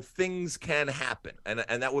 so things can happen, and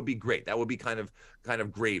that would be great. That would be kind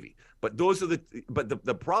of gravy. But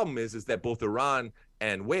the problem is that both Iran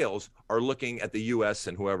and Wales are looking at the U.S.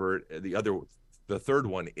 and whoever the third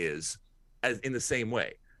one is as in the same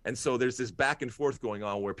way. And so there's this back and forth going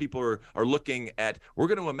on where people are looking at, we're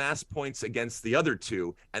going to amass points against the other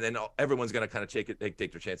two, and then everyone's going to kind of take their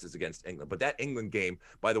chances against England. But that England game,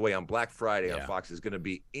 by the way, on Black Friday on Fox is going to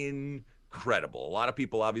be incredible. A lot of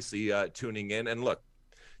people obviously tuning in. And look,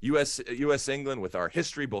 U.S. England with our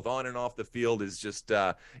history both on and off the field is just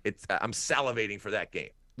I'm salivating for that game.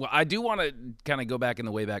 Well, I do want to kind of go back in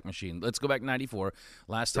the Wayback Machine. Let's go back 94.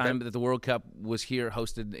 Last time that the World Cup was here,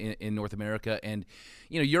 hosted in North America, and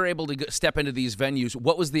you're able to step into these venues.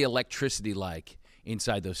 What was the electricity like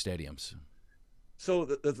inside those stadiums? So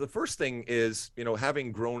the first thing is,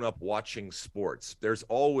 having grown up watching sports, there's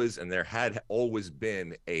always, and there had always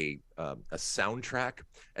been a soundtrack.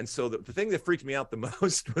 And so the thing that freaked me out the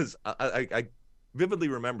most was I vividly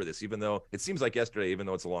remember this, even though it seems like yesterday, even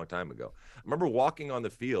though it's a long time ago. I remember walking on the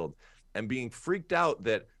field and being freaked out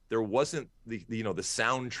that there wasn't the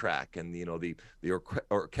soundtrack and the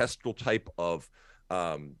orchestral type of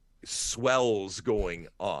swells going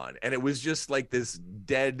on, and it was just like this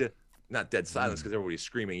not dead silence because everybody's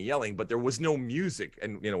screaming and yelling, but there was no music,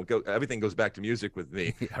 and everything goes back to music with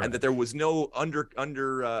me. Yeah, right. And that there was no under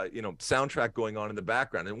soundtrack going on in the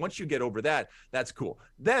background. And once you get over that, that's cool.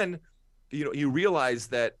 Then you realize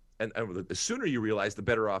that, and the sooner you realize, the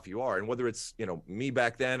better off you are. And whether it's, me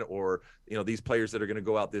back then or, these players that are going to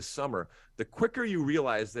go out this summer, the quicker you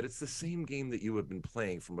realize that it's the same game that you have been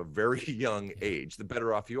playing from a very young age, the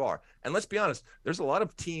better off you are. And let's be honest, there's a lot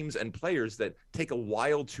of teams and players that take a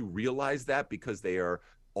while to realize that because they are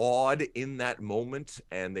awed in that moment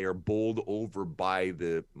and they are bowled over by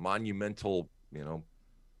the monumental,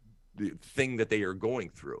 the thing that they are going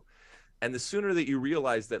through. And the sooner that you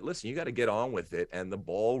realize that, listen, you got to get on with it, and the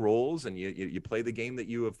ball rolls, and you play the game that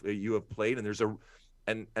you have played, and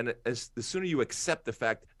the sooner you accept the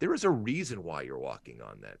fact there is a reason why you're walking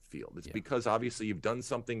on that field. It's because obviously you've done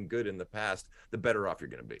something good in the past. The better off you're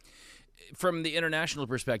going to be. From the international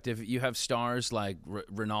perspective, you have stars like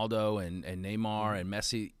Ronaldo and Neymar and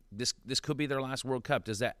Messi. This could be their last World Cup.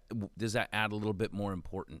 Does that add a little bit more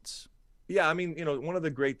importance? Yeah, I mean, one of the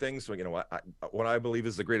great things, what I believe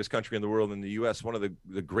is the greatest country in the world in the U.S., one of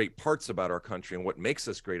the great parts about our country and what makes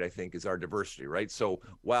us great, I think, is our diversity, right? So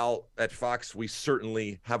while at Fox, we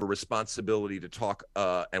certainly have a responsibility to talk,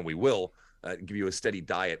 and we will give you a steady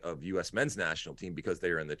diet of U.S. men's national team because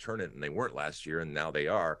they are in the tournament and they weren't last year and now they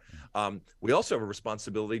are. We also have a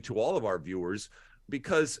responsibility to all of our viewers,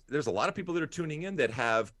 because there's a lot of people that are tuning in that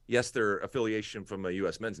have, yes, their affiliation from a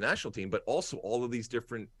U.S. men's national team, but also all of these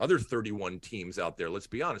different other 31 teams out there, let's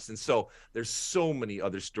be honest. And so there's so many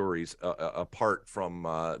other stories apart from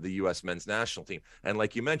the U.S. men's national team. And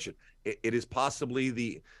like you mentioned, it is possibly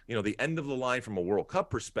the end of the line from a World Cup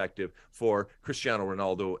perspective for Cristiano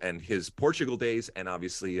Ronaldo and his Portugal days, and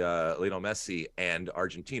obviously Lionel Messi and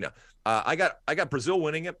Argentina. I got Brazil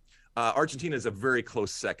winning it. Argentina is a very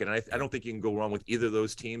close second, and I don't think you can go wrong with either of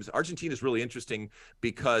those teams. Argentina is really interesting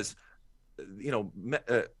because,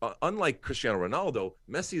 unlike Cristiano Ronaldo,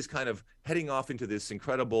 Messi is kind of heading off into this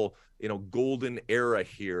incredible, golden era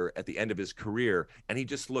here at the end of his career, and he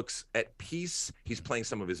just looks at peace. He's playing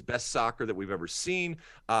some of his best soccer that we've ever seen.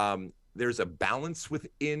 There's a balance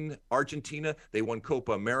within Argentina. They won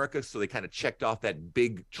Copa America, so they kind of checked off that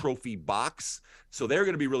big trophy box. So they're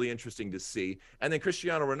going to be really interesting to see. And then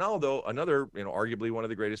Cristiano Ronaldo, another, arguably one of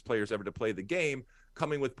the greatest players ever to play the game,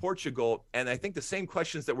 coming with Portugal. And I think the same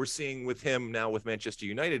questions that we're seeing with him now with Manchester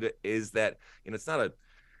United is that, it's not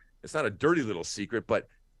a dirty little secret, but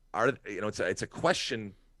it's a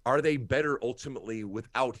question. Are they better ultimately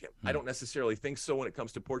without him? I don't necessarily think so when it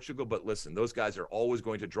comes to Portugal, but listen, those guys are always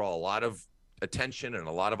going to draw a lot of attention and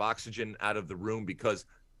a lot of oxygen out of the room because,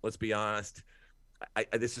 let's be honest,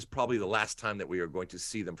 this is probably the last time that we are going to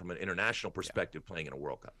see them from an international perspective playing in a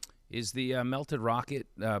World Cup. Is the Melted Rocket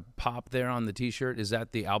pop there on the T-shirt? Is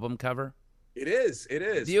that the album cover? It is.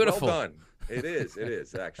 Beautiful. Well done. It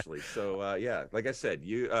is actually. So yeah, like I said,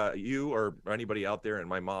 you or anybody out there and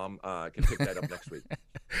my mom can pick that up next week.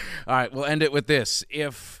 All right, we'll end it with this.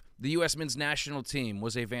 If the U.S. men's national team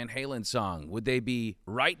was a Van Halen song, would they be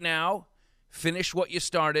Right Now, Finish What You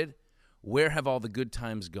Started, Where Have All the Good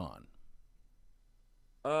Times Gone?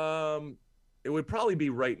 It would probably be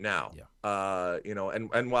Right Now. Yeah.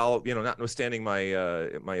 And while, notwithstanding my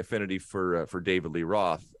my affinity for David Lee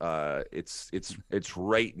Roth, it's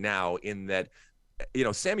Right Now in that,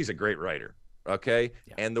 Sammy's a great writer, okay?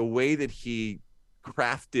 Yeah. And the way that he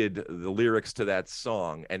crafted the lyrics to that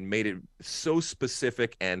song and made it so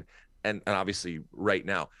specific and obviously Right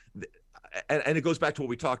Now. And it goes back to what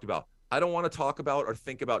we talked about. I don't want to talk about or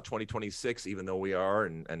think about 2026, even though we are,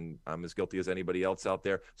 and I'm as guilty as anybody else out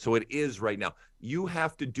there. So it is right now. You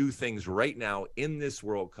have to do things right now in this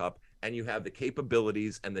World Cup, and you have the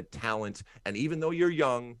capabilities and the talent. And even though you're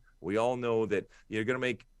young, we all know that you're going to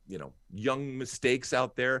make, young mistakes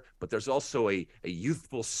out there, but there's also a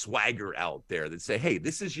youthful swagger out there that say, hey,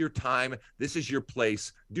 this is your time. This is your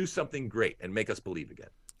place. Do something great and make us believe again.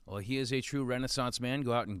 Well, he is a true Renaissance man.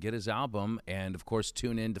 Go out and get his album and, of course,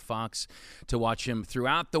 tune in to Fox to watch him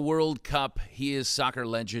throughout the World Cup. He is soccer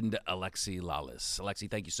legend Alexi Lalas.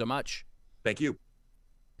 Alexi, thank you so much. Thank you.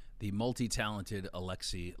 The multi-talented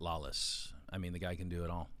Alexi Lalas. I mean, the guy can do it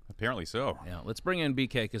all. Apparently so. Yeah, let's bring in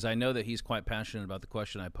BK because I know that he's quite passionate about the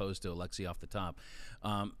question I posed to Alexi off the top.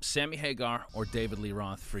 Sammy Hagar or David Lee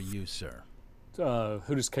Roth for you, sir?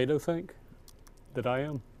 Who does Cato think that I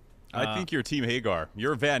am? I think you're Team Hagar.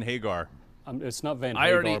 You're Van Hagar. It's not Van I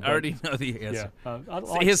Hagar. I already know the answer.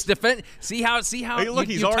 Yeah, his defense. See how Hey, look,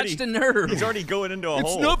 you touched a nerve. He's already going into a hole.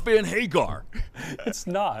 It's not Van Hagar. It's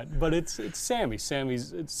not, but it's Sammy.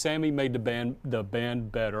 Sammy made the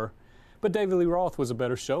band better, but David Lee Roth was a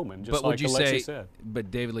better showman. Just but like would you Alexi say? said. But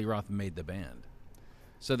David Lee Roth made the band.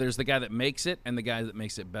 So there's the guy that makes it and the guy that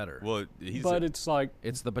makes it better. Well, it's like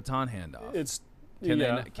it's the baton handoff. It's.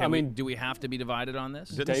 Do we have to be divided on this?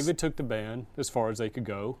 David took the band as far as they could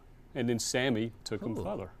go, and then Sammy took them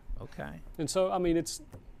further. Okay. And so, it's...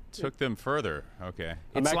 Took them further. Okay.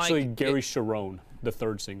 I'm actually Gary Sharon, the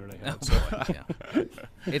third singer they had. So. Yeah.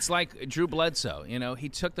 It's like Drew Bledsoe. He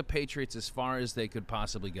took the Patriots as far as they could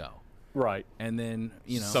possibly go. Right. And then,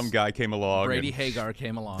 some guy came along. Brady Hagar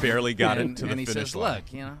came along. Barely got it to the finish says, line.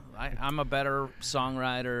 Look, I'm a better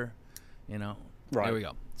songwriter, Right. There we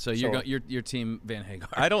go. So you're Team Van Hagar.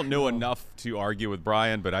 I don't know enough to argue with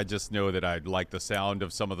Brian, but I just know that I like the sound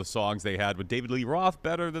of some of the songs they had with David Lee Roth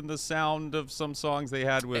better than the sound of some songs they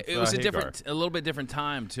had with It was Hagar. a little bit different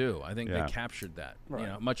time too. I think they captured that.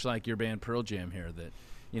 Right. Much like your band Pearl Jam here, that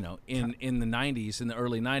in the 90s, in the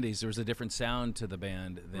early 90s, there was a different sound to the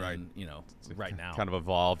band than, Right. Right now. Kind of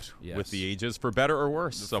evolved Yes. with the ages, for better or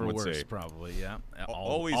worse, some For would worse, say. probably, yeah.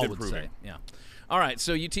 Always would improving. say, yeah. All right,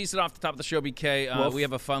 so you teased it off the top of the show, BK. Well, We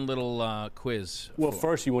have a fun little quiz. Well,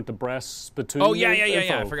 first you want the brass spittoon. Oh, yeah. I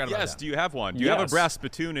info. forgot about Yes, that. do you have one? Do you have a Yes. brass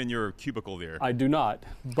spittoon in your cubicle there? I do not,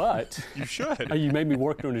 but You should. you made me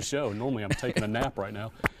work during the show. Normally I'm taking a nap right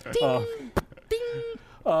now.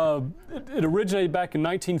 It originated back in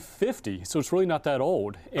 1950, so it's really not that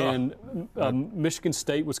old. And Michigan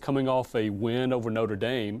State was coming off a win over Notre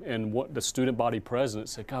Dame, and what the student body president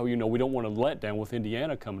said, "Oh, we don't want to let down with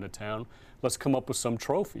Indiana coming to town. Let's come up with some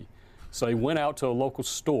trophy." So they went out to a local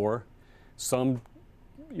store, some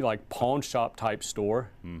like pawn shop type store,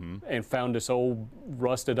 and found this old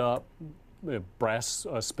rusted up brass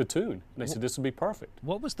spittoon. And they said this would be perfect.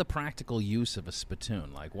 What was the practical use of a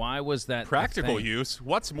spittoon? Like, why was that a Practical thing? use?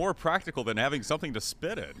 What's more practical than having something to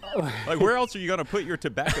spit in? Like, where else are you going to put your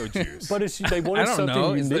tobacco juice? But they wanted I don't something know.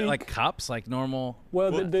 unique. Is it like cups, like normal?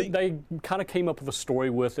 Well, Well, they kind of came up with a story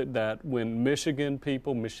with it that when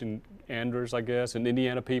Michiganders, I guess, and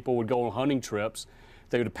Indiana people would go on hunting trips,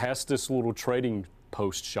 they would pass this little trading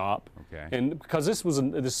post shop. Okay. And because this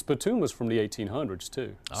spittoon was from the 1800s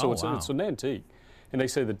too, so Oh, it's wow. it's an antique. And they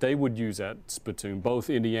say that they would use that spittoon, both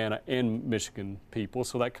Indiana and Michigan people.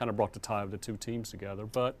 So that kind of brought the tie of the two teams together.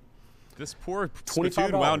 But This poor $25.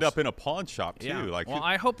 spittoon wound up in a pawn shop, too. Yeah. Like, Well,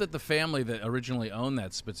 I hope that the family that originally owned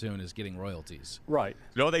that spittoon is getting royalties. right.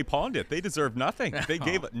 no, they pawned it. They deserve nothing. They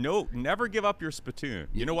gave it. No, never give up your spittoon.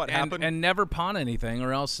 You know what happened? And never pawn anything,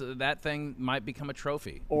 or else that thing might become a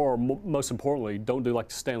trophy. Or most importantly, don't do like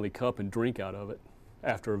the Stanley Cup and drink out of it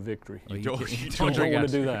after a victory. You don't- can't- you you You don't don't drink want out.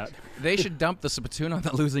 to do that. They should dump the spittoon on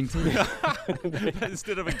the losing team.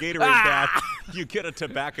 Instead of a Gatorade bath, you get a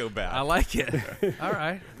tobacco bath. I like it. All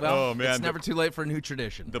right. Well, Oh, man, it's the- never too late for a new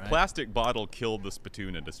tradition. The right? plastic bottle killed the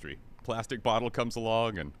spittoon industry. Plastic bottle comes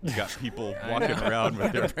along, and you got people walking around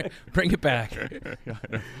with their. Bring it back.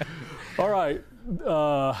 All right.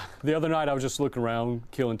 The other night I was just looking around,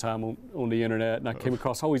 killing time on the internet, and I came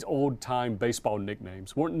across all these old-time baseball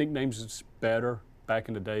nicknames. Weren't nicknames just better back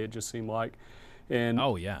in the day? It just seemed like. And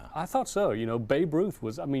Oh, yeah. I thought so. Babe Ruth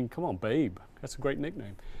was. I mean, come on, Babe. That's a great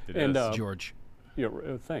nickname. It and is. George. yeah,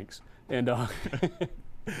 thanks. And For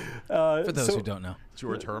those so- who don't know.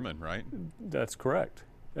 George Herman, right? That's correct.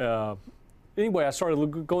 Anyway, I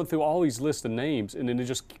started going through all these lists of names, and then it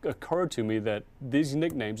just occurred to me that these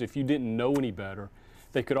nicknames, if you didn't know any better,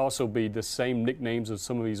 they could also be the same nicknames of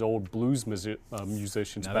some of these old blues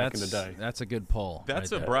musicians Now back in the that's- day. That's a good pull.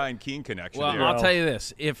 That's right a there. Brian Keene connection Well, there. I'll tell you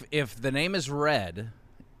this: if the name is Red,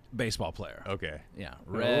 baseball player. Okay. Yeah,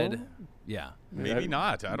 Red. Yeah. Maybe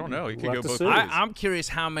not. I don't know. He could We'll go have to both see. ways. I'm curious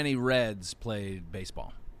how many Reds played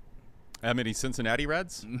baseball. How many Cincinnati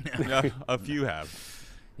Reds? Yeah, a few have.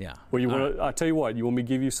 Yeah. Well, All right. I tell you what, you want me to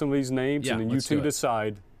give you some of these names, Yeah, and then you let's do two it.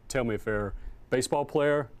 decide. Tell me if they're a baseball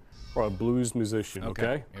player or a blues musician.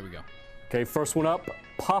 Okay. Here we go. Okay. First one up,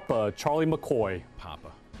 Papa Charlie McCoy,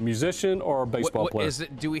 Papa. musician or a baseball What player? is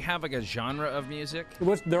it? Do we have like a genre of music?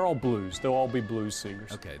 They're all blues. They'll all be blues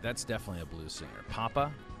singers. Okay, that's definitely a blues singer.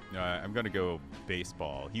 Papa. I'm going to go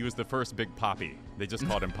baseball. He was the first big poppy. They just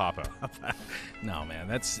called him Papa. No, man.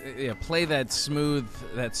 That's play that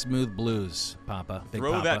smooth blues, Papa. Big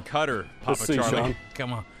Throw Papa. that cutter, Papa Let's see, Charlie. Sean.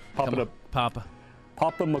 Come on. Pop Come it on. up. Papa.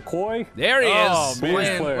 Papa McCoy. There he Oh, is. man.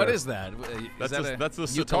 Playing- Player. What is that? Is That's the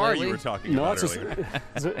sitar ukulele? you were talking No, about it's earlier.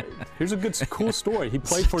 here's a good, cool story. He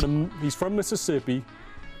played for he's from Mississippi,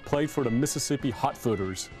 played for the Mississippi Hot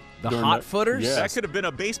Footers. The during Hot Footers? Yes. That could have been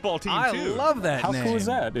a baseball team, I too. love that How name. cool is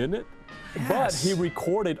that, isn't it? But Yes. he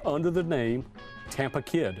recorded under the name Tampa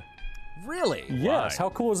Kid. Really? Yes,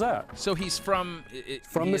 how cool is that? So he's from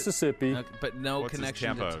From Mississippi. but no What's his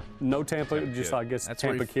connection. Tampa? To, No Tampa, Tampa just Kid. I guess that's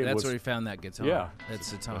where Tampa he, Kid that's was. where he found that guitar. Yeah. That's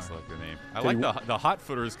sitar. That's like the name. I Tell you like the Hot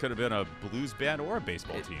Footers could have been a blues band or a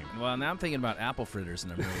baseball team. Well, now I'm thinking about apple fritters,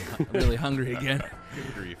 and I'm really hungry again.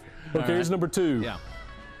 Good grief. Okay, here's number 2. Yeah.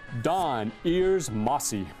 Don Ears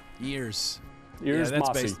Mossy. Ears. Ears yeah,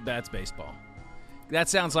 Mossy. that's baseball. That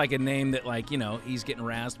sounds like a name that, like, he's getting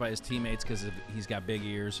razzed by his teammates because he's got big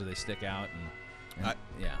ears, so they stick out. And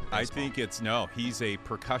yeah. I baseball. think he's a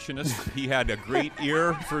percussionist. He had a great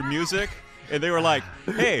ear for music. And they were like,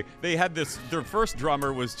 hey, they had their first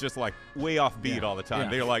drummer was just like way off beat all the time. Yeah.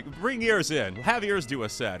 They were like, bring ears in, have ears do a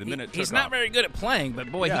set. And then it took He's not off. very good at playing, but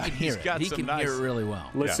boy, Yeah, he can hear he's it. got He some can nice- hear it really well.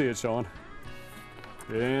 Let's Yeah. see it, Sean.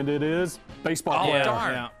 And it is baseball Oh, player.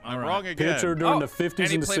 darn. Yeah, all I'm right. wrong again. Pitcher during Oh, the 50s and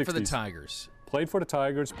he and the played 60s. for the Tigers. Played for the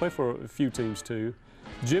Tigers, played for a few teams too.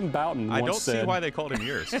 Jim Bouton once I don't said, see why they called him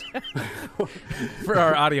Ears. For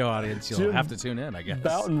our audio audience, you'll Jim have to tune in, I guess.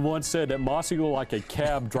 Bouton once said that Mossy looked like a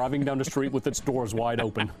cab driving down the street with its doors wide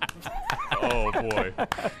open. Oh, boy.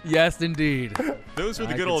 Yes, indeed. Those were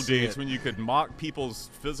the I good could old see days it. when you could mock people's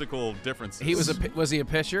physical differences. Was he a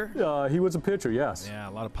pitcher? He was a pitcher, yes. Yeah,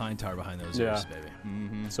 a lot of pine tar behind those Yeah. ears,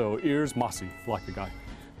 baby. So ears, Mossy, like the guy.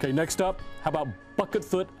 Okay, next up, how about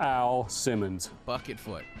Bucketfoot Al Simmons?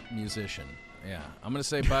 Bucketfoot, musician. Yeah, I'm gonna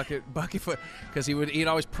say Bucketfoot, because he'd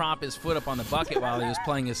always prop his foot up on the bucket while he was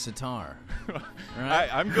playing his sitar. Right?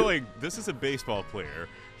 I'm going, this is a baseball player.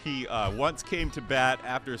 He once came to bat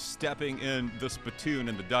after stepping in the spitoon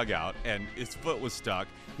in the dugout, and his foot was stuck.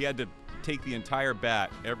 He had to take the entire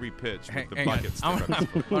bat every pitch with the Hang on. bucket stuck on his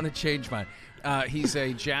foot. I want to change mine. He's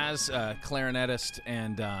a jazz clarinetist,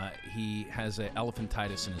 and he has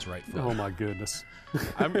elephantitis in his right foot. Oh my goodness.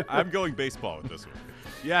 I'm going baseball with this one.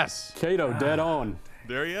 Yes, Cato, dead on.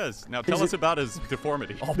 there he is. Now tell us about his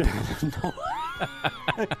deformity.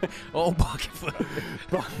 Old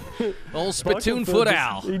Bucketfoot. Old spittoon foot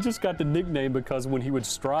Al. He just got the nickname because when he would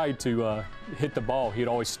stride to hit the ball, he'd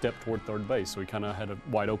always step toward third base, so he kind of had a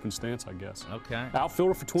wide open stance, I guess. Okay.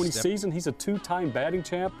 Outfielder for 20 seasons. He's a two-time batting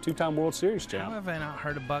champ, two-time World Series How champ. have I not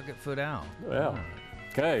heard of Bucketfoot Al? Yeah.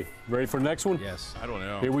 Okay, ready for the next one? Yes. I don't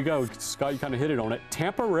know. Here we go. Scott, you kind of hit it on it.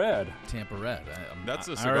 Tampa Red. Tampa Red. That's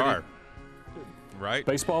a I cigar, already- right?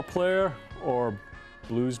 Baseball player or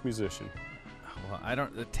blues musician? Well, I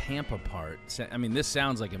don't. The Tampa part. I mean, this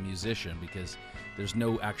sounds like a musician because there's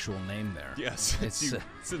no actual name there. Yes. It's,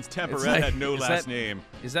 Since Tampa it's Red like- had no is last that- name.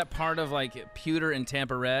 Is that part of like Pewter and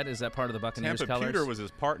Tampa Red? Is that part of the Buccaneers Tampa colors? Pewter was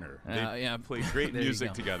his partner. They yeah. played great There you music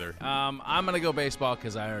go. together. I'm gonna go baseball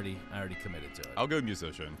because I already committed to it. I'll go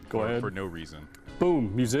musician. Go ahead. For no reason.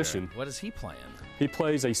 Boom, musician. What is he playing? He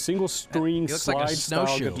plays a single string He looks like a slide style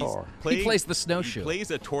snowshoe. guitar. He plays the snowshoe. He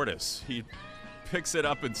plays a tortoise. He picks it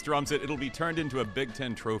up and strums it. It'll be turned into a Big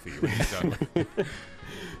Ten trophy when he's done with it.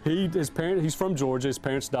 He's from Georgia. His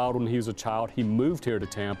parents died when he was a child. He moved here to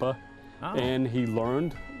Tampa, and he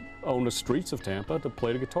learned on the streets of Tampa to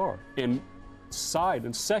play the guitar. And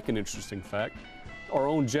second interesting fact, our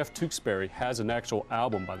own Jeff Tewksbury has an actual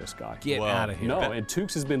album by this guy. Get Well, out of here. No, and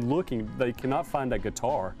Tukes has been looking. They cannot find that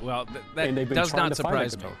guitar. Well, And they've that been does trying not to find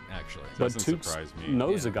that surprise me, guitar. actually. But Doesn't Tukes surprise me.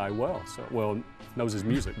 knows Yeah. the guy well, knows his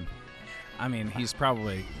music. I mean, he's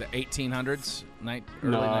probably the 1800s, early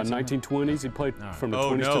No, 1900s. 1920s. He played from the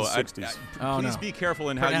Oh 20s no! to the 60s. no. Please be careful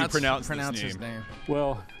in how you pronounce his this name. name.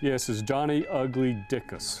 Well, yes, it's Johnny Ugly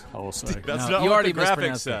Dickus, I will say. That's No, not you what already the graphic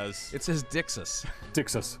mispronounced says. It says Dixus.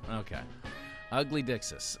 Dixus. Okay. Ugly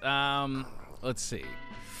Dixus. Let's see.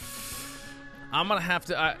 I'm going to have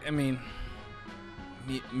to, I mean,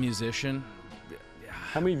 musician.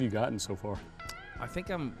 How many have you gotten so far? I think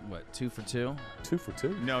I'm, 2 for 2? 2 for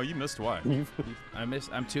 2. No, you missed one.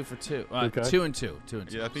 I'm 2 for 2. Okay. 2 and 2. 2 and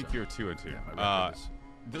 2. Yeah, I think so. you're 2 and 2. my record is-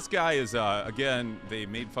 This guy is again. They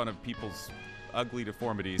made fun of people's ugly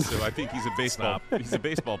deformities, so I think he's a baseball. He's a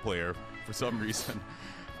baseball player for some reason.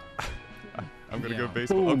 I'm gonna go Yeah.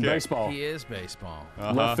 baseball. Boom, Okay. baseball. He is baseball.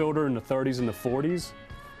 Left fielder in the 30s and the 40s.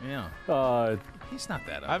 Yeah. He's not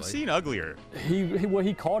that ugly. I've seen uglier.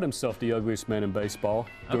 He called himself the ugliest man in baseball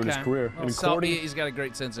during his career. Well, And according, he's got a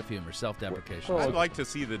great sense of humor, self-deprecation. Well, I'd like to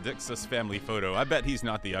see the Dixus family photo. I bet he's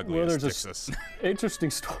not the well, ugliest there's Dixus. interesting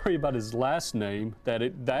story about his last name.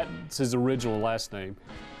 That's his original last name.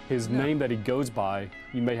 His name that he goes by,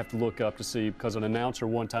 you may have to look up to see, because an announcer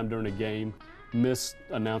one time during a game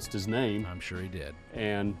misannounced his name, I'm sure he did.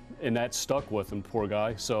 and that stuck with him, poor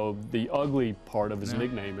guy. So the ugly part of his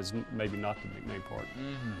nickname is maybe not the nickname part.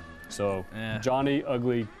 So Johnny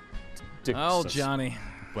Ugly Dixus. Oh, Johnny.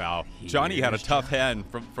 Wow, Johnny had a Here's tough hand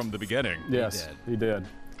from the beginning. Yes, he did.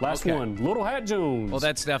 Last Okay. one, Little Hat Jones. Well,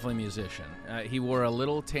 that's definitely a musician. He wore a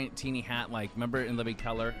little teeny hat, like, remember in Living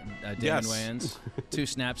Color, Damon Yes. Wayans? 2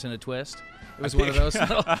 snaps and a twist. It was one of those.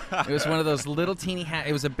 It was one of those little teeny hat.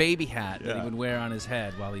 It was a baby hat that he Yeah. would wear on his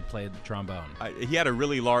head while he played the trombone. He had a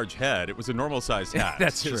really large head. It was a normal-sized hat.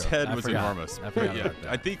 That's His true. head I was forgot. enormous. I forgot Yeah, about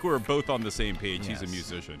that. I think we're both on the same page. He's a Yes.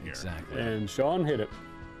 musician here. Exactly. And Sean hit it.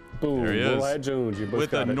 Boom, There he Little is. Hat Jones. You both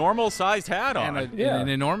With got a it. normal-sized hat on. And Yeah. an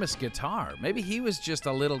enormous guitar. Maybe he was just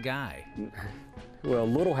a little guy. Well,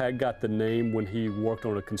 Little Hat got the name when he worked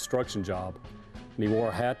on a construction job. And he wore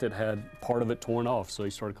a hat that had part of it torn off, so he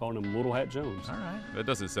started calling him Little Hat Jones. All right. That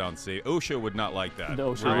doesn't sound safe. OSHA would not like that.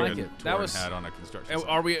 No, OSHA Wearing I like a it. That torn was- hat on a construction site.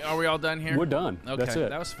 Are we all done here? We're done. Okay. That's it.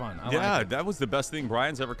 That was fun. I Yeah, like it. that was the best thing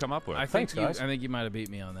Brian's ever come up with. I think Thanks, guys. I think you might have beat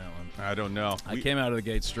me on that one. I don't know. I came out of the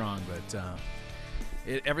gate strong, but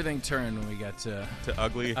Everything turned when we got to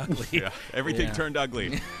ugly. Ugly. Yeah, everything Yeah. turned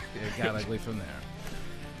ugly. It got ugly from there.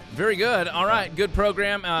 Very good. All right, good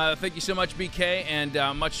program. Thank you so much, BK, and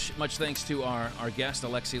much thanks to our guest,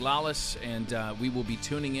 Alexi Lalas. And we will be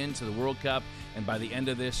tuning in to the World Cup. And by the end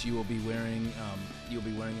of this, you will be wearing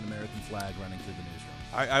an American flag running through the newsroom.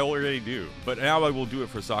 I already do, but now I will do it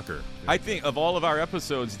for soccer. I think of all of our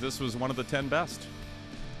episodes, this was one of the 10 best.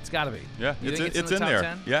 It's got to be. Yeah, You think it's the in top there.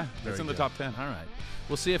 10? Yeah, Very it's in the good. top 10. All right.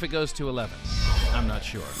 We'll see if it goes to 11. I'm not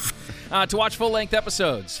sure. To watch full-length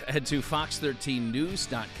episodes, head to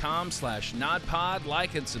fox13news.com/nodpod.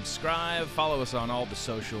 Like and subscribe. Follow us on all the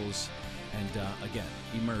socials. And again,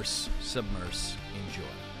 immerse, submerse, enjoy.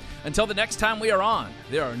 Until the next time we are on,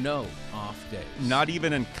 there are no off days. Not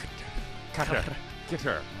even in Qatar.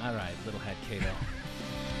 All right, little hat Kato.